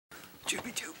This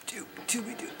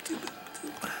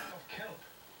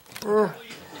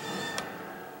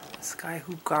guy,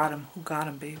 who got him? Who got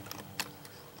him, babe?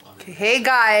 Okay, hey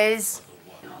guys.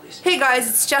 Hey guys,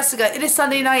 it's Jessica. It is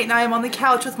Sunday night and I am on the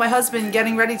couch with my husband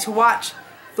getting ready to watch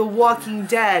The Walking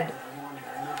Dead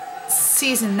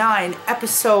Season 9,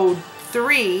 Episode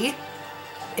 3,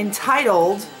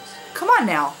 entitled, come on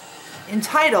now,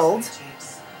 entitled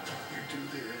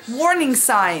Warning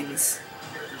Signs.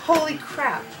 Holy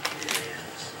crap.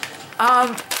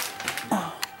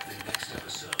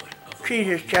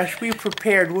 Jesus, Jess, be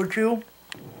prepared, would you?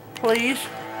 Please?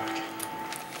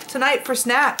 Tonight for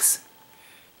snacks,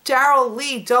 Daryl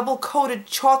Lee double-coated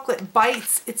chocolate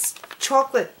bites. It's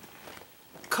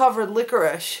chocolate-covered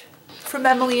licorice. From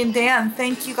Emily and Dan,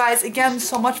 thank you guys again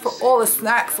so much for all the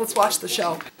snacks. Let's watch the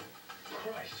show.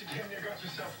 Christ, you damn near got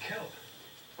yourself killed.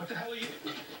 What the hell are you?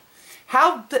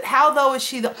 How though is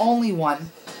she the only one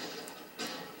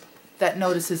that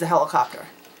notices a helicopter?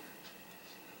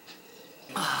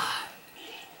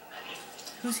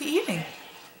 Who's he eating?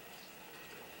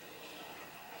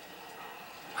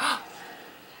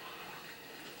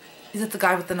 Is it the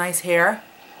guy with the nice hair?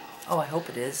 Oh, I hope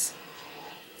it is.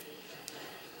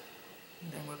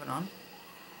 Okay, moving on.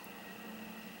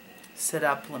 Sit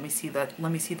up. Let me see that.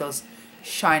 Let me see those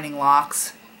shining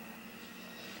locks.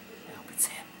 I hope it's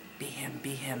him. Be him.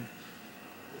 Be him.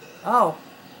 Oh.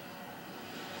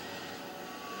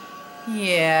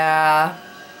 Yeah.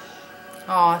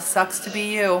 Aw, sucks to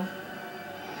be you.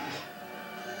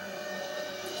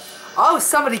 Oh,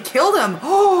 somebody killed him.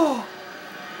 Oh.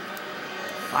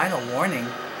 Final warning.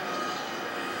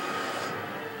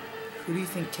 Who do you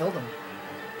think killed him?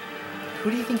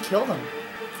 Who do you think killed him?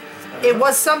 It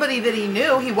was somebody that he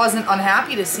knew. He wasn't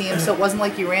unhappy to see him, so it wasn't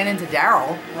like he ran into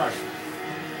Daryl. Right.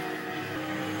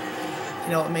 You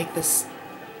know what would make this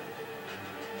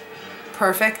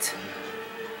perfect?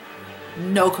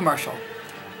 No commercial.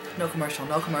 No commercial,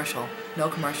 no commercial, no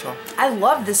commercial. I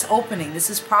love this opening. This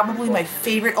is probably my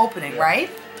favorite opening, right?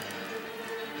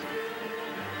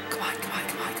 Come on, come on,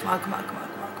 come on, come on, come on, come on,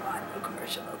 come on, come on. No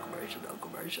commercial, no commercial, no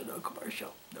commercial, no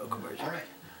commercial, no commercial. All right.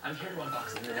 I'm here to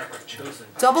unbox the network chosen.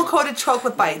 Double-coated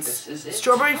chocolate bites.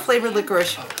 Strawberry-flavored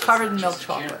licorice covered in milk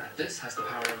chocolate. This has the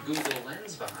power of Google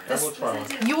Lens behind This, it.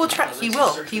 you will try.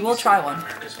 He will try one.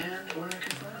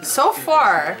 So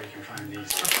far,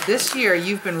 this year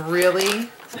you've been really.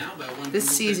 This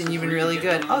season you've been really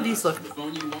good. Oh, these look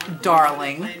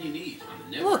darling.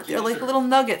 Look, they're like little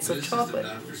nuggets of chocolate.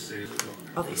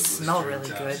 Oh, they smell really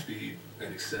good.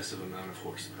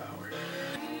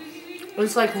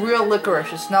 It's like real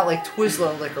licorice. It's not like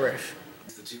Twizzler licorice.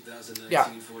 Yeah.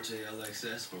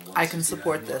 I can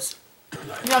support this.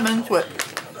 Yeah, I'm into it.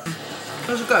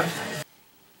 This is good.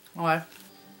 Okay.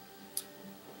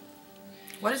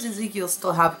 Why does Ezekiel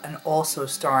still have an also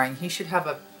starring? He should have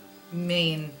a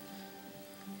main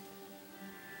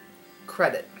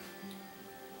credit.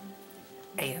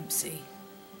 AMC.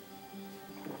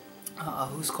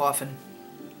 Who's coughing?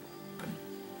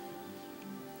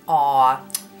 Aw.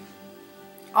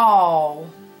 Oh.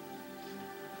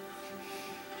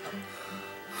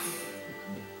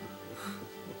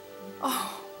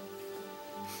 Oh.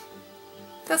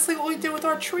 That's like what we did with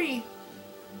our tree.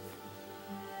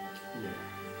 Yeah.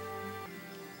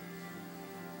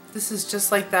 This is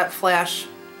just like that Flash.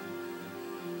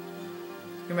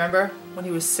 Remember when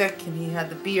he was sick and he had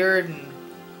the beard and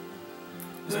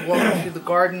was walking through the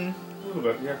garden? A little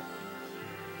bit, yeah.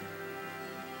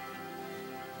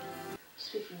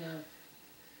 Speaking of,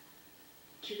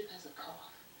 Judith has a cough.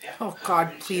 Yeah. Oh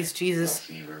God, please, Jesus.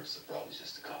 No fever, it's probably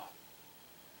just a cough.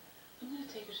 I'm gonna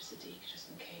take her to Sadiq just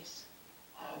in case.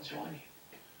 I'll join you.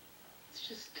 It's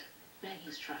just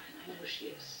Maggie's trying. I know she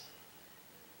is,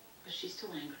 but she's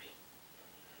still angry.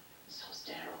 So's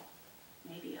Daryl.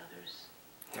 Maybe others.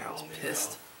 Daryl's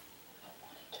pissed. I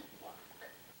want it to work.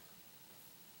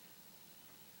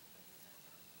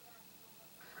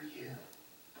 For you.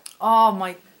 Oh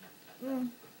my.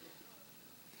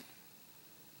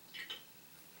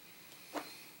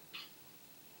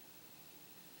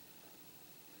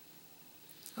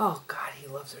 Oh God, he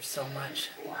loves her so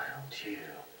much. Why don't you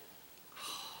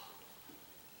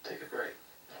take a break?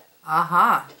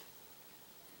 Uh-huh.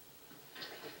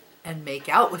 And make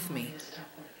out with me. Stop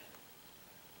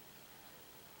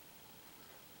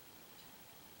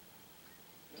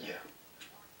working. Yeah.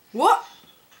 What?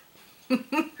 You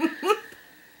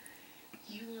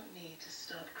want me to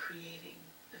stop creating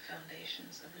the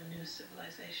foundations of a new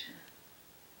civilization?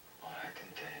 Well, I can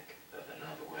think of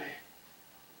another way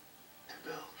to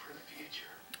build for the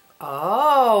future.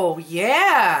 Oh,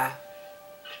 yeah.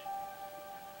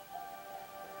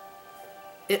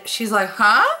 She's like,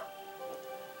 huh?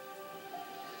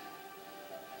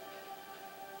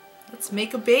 Let's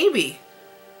make a baby.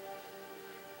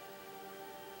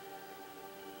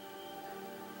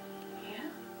 Yeah?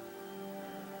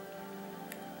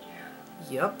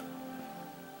 Yep.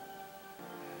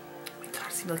 Oh my god,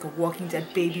 it seemed like a Walking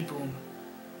Dead baby boom.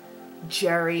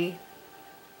 Jerry,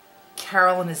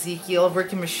 Carol and Ezekiel,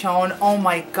 Rick and Michonne. Oh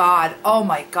my god. Oh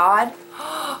my god.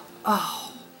 Oh.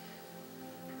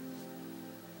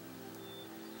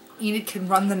 Enid can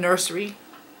run the nursery.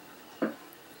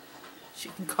 She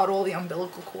can cut all the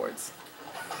umbilical cords.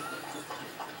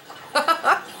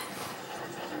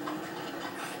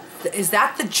 Is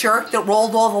that the jerk that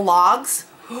rolled all the logs?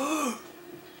 Can't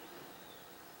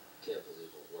believe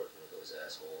we're working with those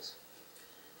assholes.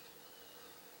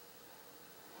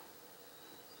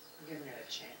 I'm giving it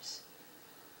a chance.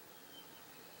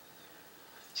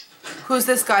 Who's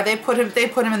this guy? They put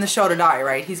him in the show to die,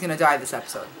 right? He's gonna die this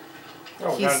episode.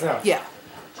 Oh, no. Yeah.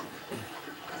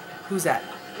 Who's that?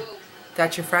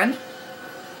 That's your friend?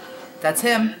 That's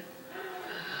him.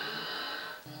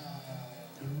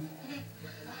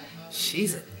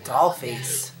 She's a doll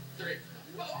face. I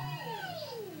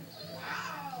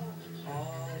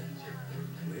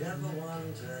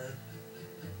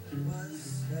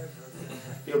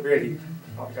feel bad he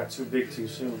probably got too big too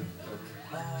soon.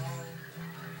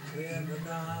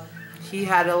 He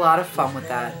had a lot of fun with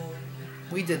that.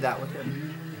 We did that with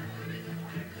him.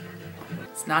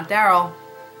 It's not Daryl.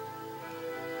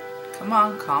 Come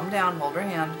on, calm down, hold her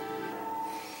hand.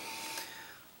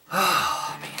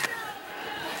 Oh,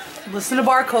 man. Listen to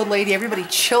Barcode Lady, everybody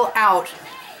chill out.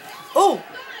 Oh!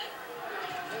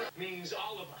 Means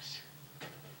all of us.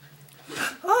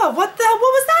 Oh, what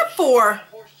was that for?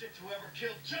 Horse shit whoever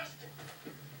killed Justin.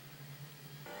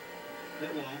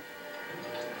 It won't.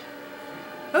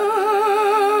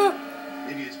 Ah!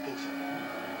 Maybe it's both of them.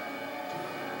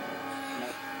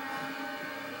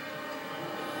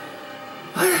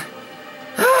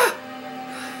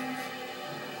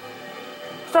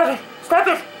 Stop it! Stop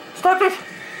it! Stop it!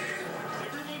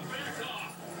 Everyone back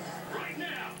off! Right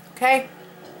now! Okay.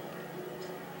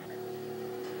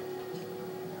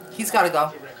 He's gotta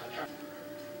go.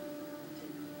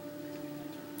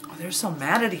 Oh, they're so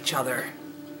mad at each other.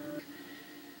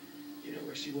 You know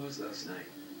where she was last night?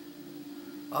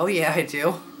 Oh yeah, I do.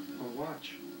 On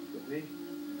watch. With me.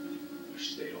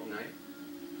 She stayed all night.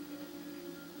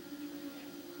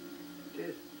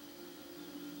 Did.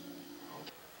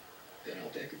 Then I'll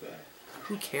think about it.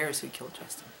 Who cares who killed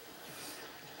Justin?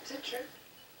 Is it true?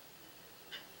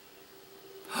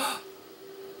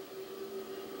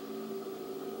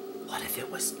 What if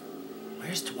it was...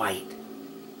 Where's Dwight?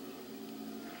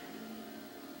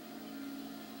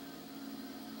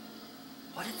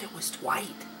 What if it was Dwight?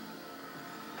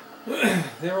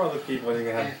 There are other people that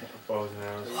have bows and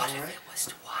arrows. What if it was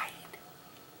Dwight?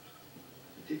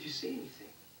 Did you see anything?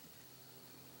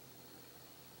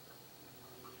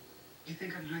 You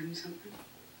think I'm hiding something?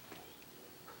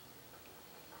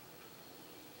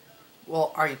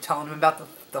 Well, are you telling him about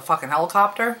the fucking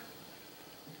helicopter?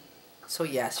 So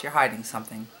yes, you're hiding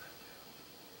something.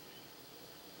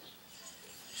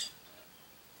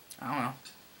 I don't know.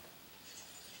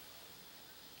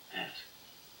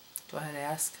 Go ahead,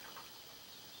 ask.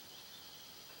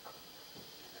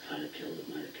 If I'd have killed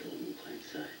him, I'd have killed him in plain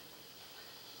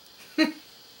sight.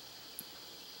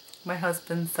 My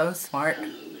husband's so smart. I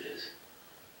don't know who it is.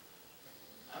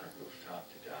 On a rooftop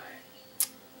to die.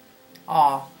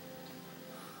 Aw.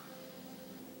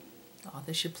 Oh,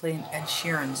 they should play an Ed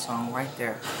Sheeran song right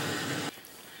there.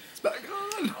 It's back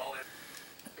on.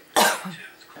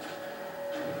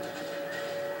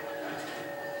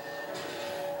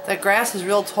 That grass is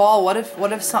real tall. What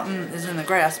if something is in the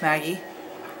grass, Maggie?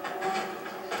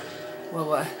 Well,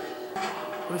 what?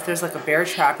 What if there's like a bear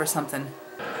trap or something?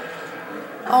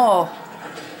 Oh,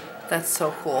 that's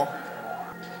so cool.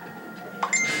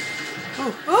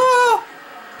 Ooh. Oh!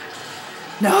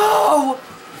 No!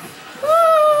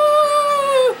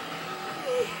 Ah!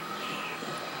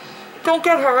 Don't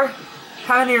get her.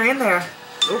 How many are in there?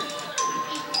 Ooh.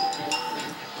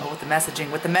 Oh, with the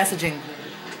messaging, with the messaging.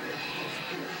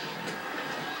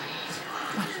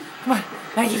 Come on,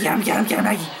 Maggie, get him,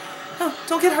 Maggie. Oh,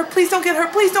 don't get her, please don't get her,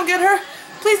 please don't get her.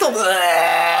 Please don't.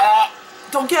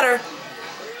 Don't get her.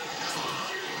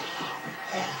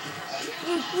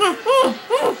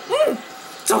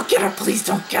 Don't get her, please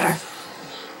don't get her.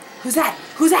 Who's that?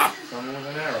 Who's that? Someone with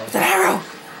an arrow. With an arrow.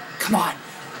 Come on.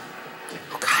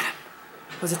 Who got him?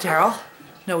 Was it Daryl?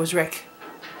 No, it was Rick.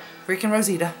 Rick and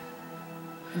Rosita.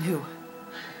 And who?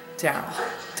 Daryl.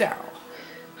 Daryl.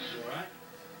 You alright?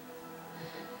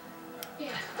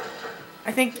 Yeah.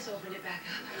 I think Just opened it back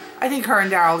up. I think her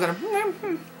and Daryl are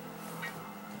gonna.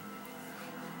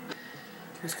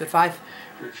 Who's good 5?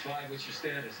 Good 5, what's your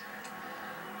status?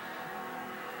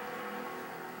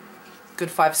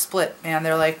 Good 5 split, man.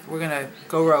 They're like, we're gonna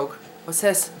go rogue. What's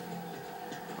this?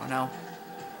 Oh no.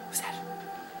 Who's that?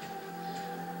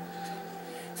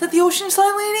 Is that the ocean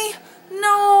slide lady?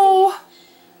 No.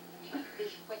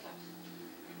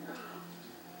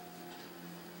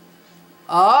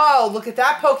 Oh, look at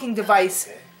that poking device.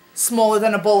 Smaller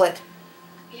than a bullet.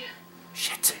 Yeah.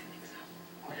 Shit.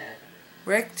 What happened?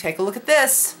 Rick, take a look at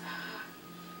this.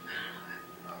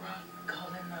 Rob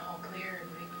called in all clear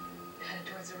and we headed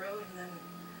towards the road and then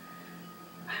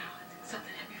I don't know, I think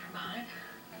something hit me from behind.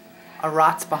 A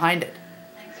rot's behind it.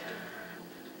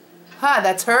 Huh,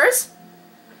 that's hers?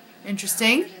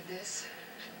 Interesting. Did this.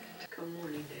 Come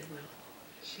morning, they will.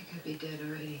 She could be dead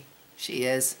already. She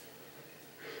is.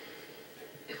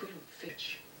 If we don't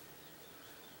fix.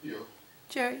 Yo.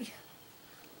 Jerry.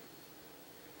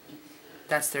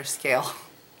 That's their scale.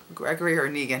 Gregory or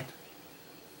Negan?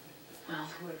 Well,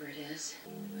 whoever it is.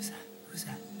 Who's that? Who's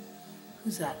that?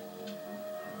 Who's that?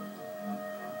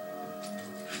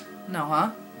 No,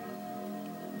 huh?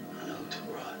 I know to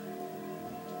run.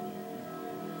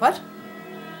 What?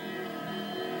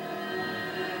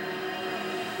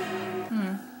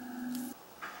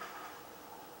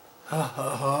 Ha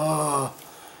ha ha.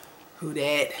 Who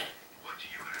that? What do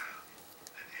you have?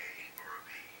 An A or a B?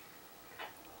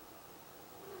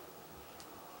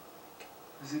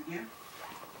 Is it you?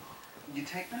 You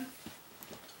take them?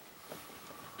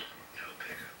 No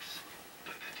pickups,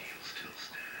 but the deal still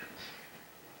stands.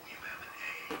 Will you have an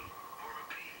A or a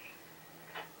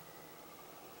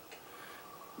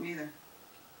B? Neither.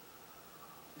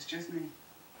 It's just me.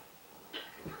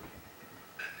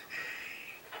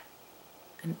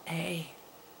 An A.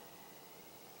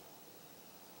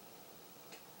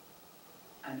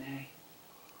 An A.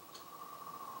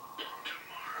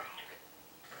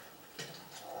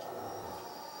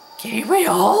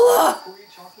 Gabriel! Who are you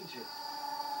talking to?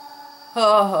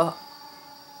 Oh.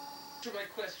 Answer my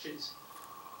questions.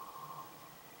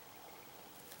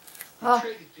 You Oh.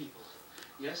 traded people,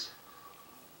 yes?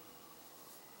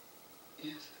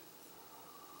 Yes.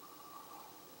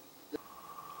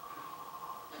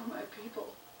 For my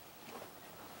people.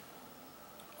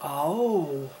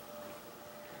 Oh.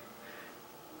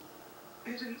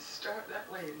 It didn't start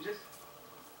that way.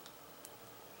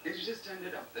 It just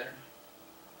ended up there.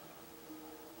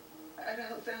 At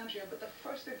Alexandria, but the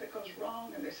first thing that goes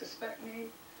wrong and they suspect me,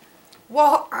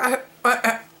 Well,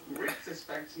 Rick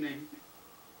suspects me.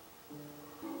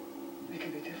 It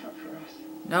can be different for us.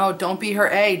 no, don't be her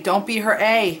A. Don't be her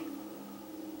A.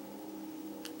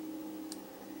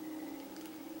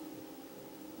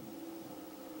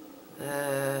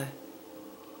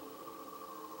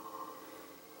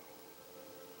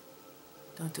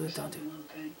 Don't do it, don't do it. One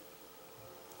thing.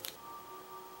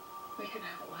 We can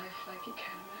have a life like you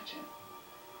can't imagine.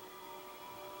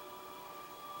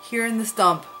 Here in this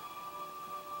dump.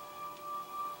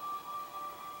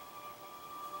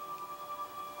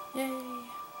 Yay.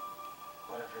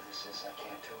 Whatever this is, I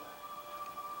can't do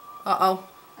it. Uh-oh.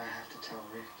 I have to tell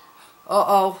Rick.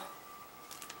 Uh-oh.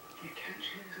 You can't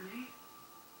choose me.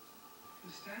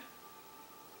 Instead?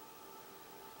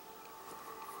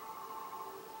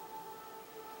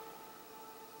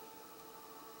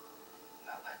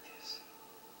 Not like this.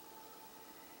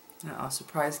 Uh-oh,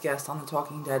 surprise guest on The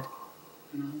Talking Dead.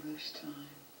 And all this time,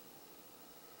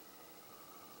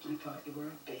 I thought you were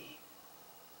a bee.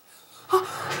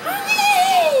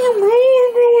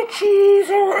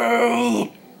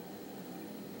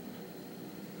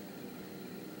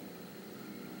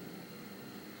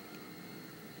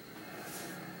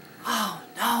 Oh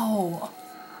no.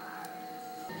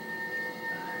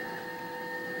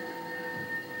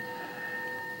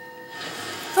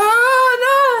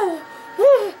 Oh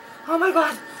no. Oh my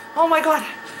god. Oh my god.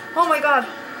 Oh my god.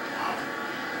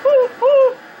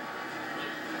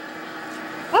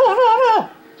 Oh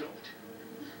Don't.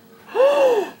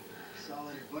 no.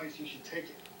 Solid advice, you should take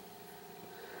it.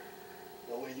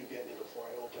 No way you get me before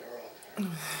I open her up.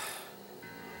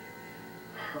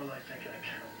 Her life ain't gonna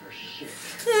count for shit.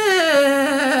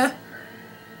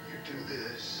 You do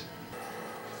this.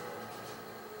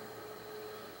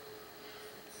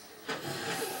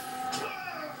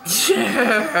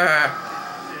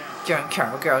 Go and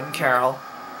Carol, go and Carol.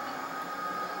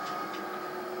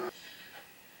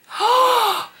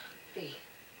 B.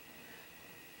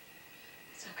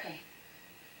 It's okay.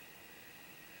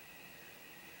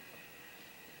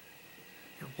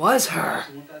 It was her.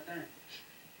 You want that thing?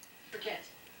 Forget.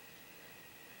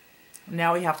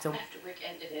 Now we have to After Rick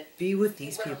ended it, be with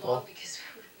these we went people. along because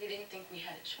we didn't think we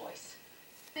had a choice.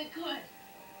 They could.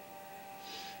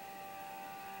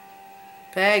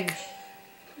 Beg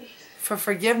Please. for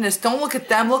forgiveness. Don't look at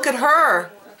them. Look at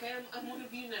her. Okay, I'm one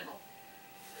of you now.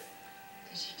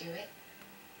 Did she do it?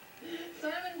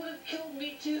 Simon would have killed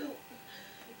me too.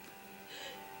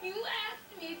 You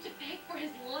asked me to beg for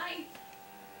his life.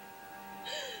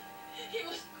 He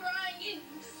was crying and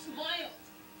you smiled.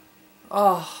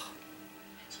 Oh.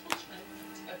 I told you I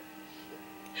loved him.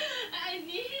 I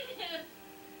needed him.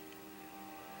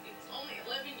 He was only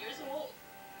 11 years old.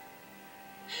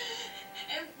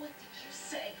 And what did you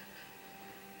say?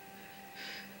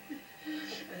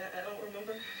 I don't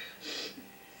remember.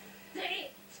 Say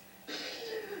it.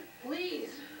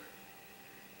 Please.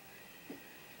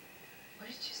 What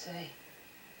did you say?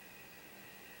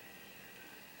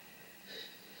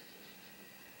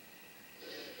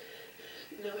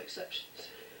 No exceptions.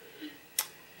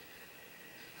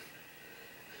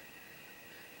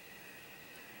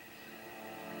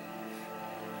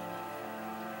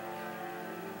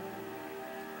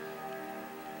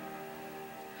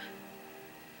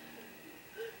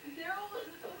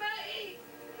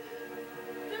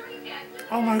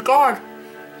 Oh my God.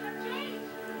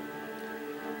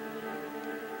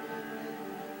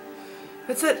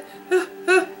 That's it.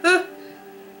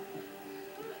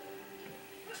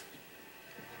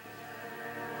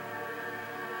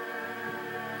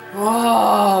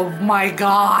 Oh my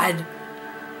God.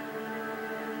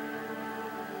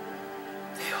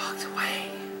 They walked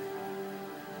away.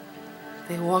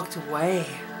 They walked away.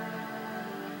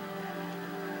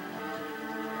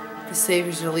 The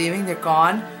saviors are leaving. They're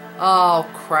gone. Oh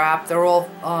crap. They're all,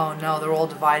 oh no, they're all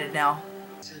divided now.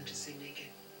 Time to stay naked.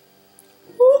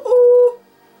 Ooh.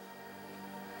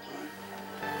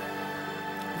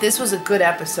 This was a good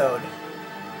episode.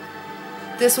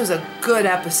 This was a good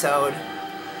episode.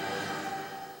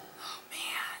 Oh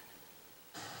man.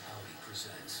 Audi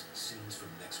presents scenes from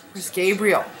next week's Where's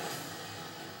Gabriel?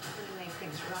 We're doing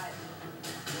things right.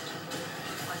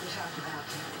 Like we talked about.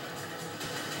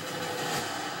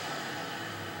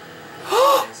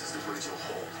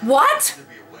 What?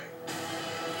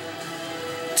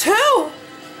 2?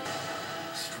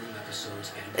 Stream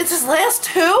episodes and It's his last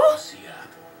 2? app.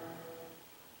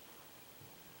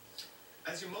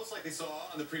 As you most likely saw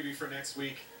on the preview for next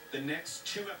week, the next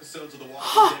 2 episodes of The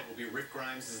Walking Dead will be Rick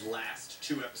Grimes' last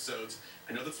 2 episodes.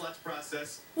 I know that's a lot to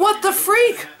process. What the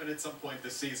freak? It's gonna happen at some point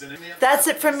this season. That's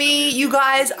it for me, you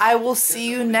guys. I will see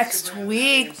you next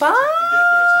week.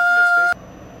 Bye.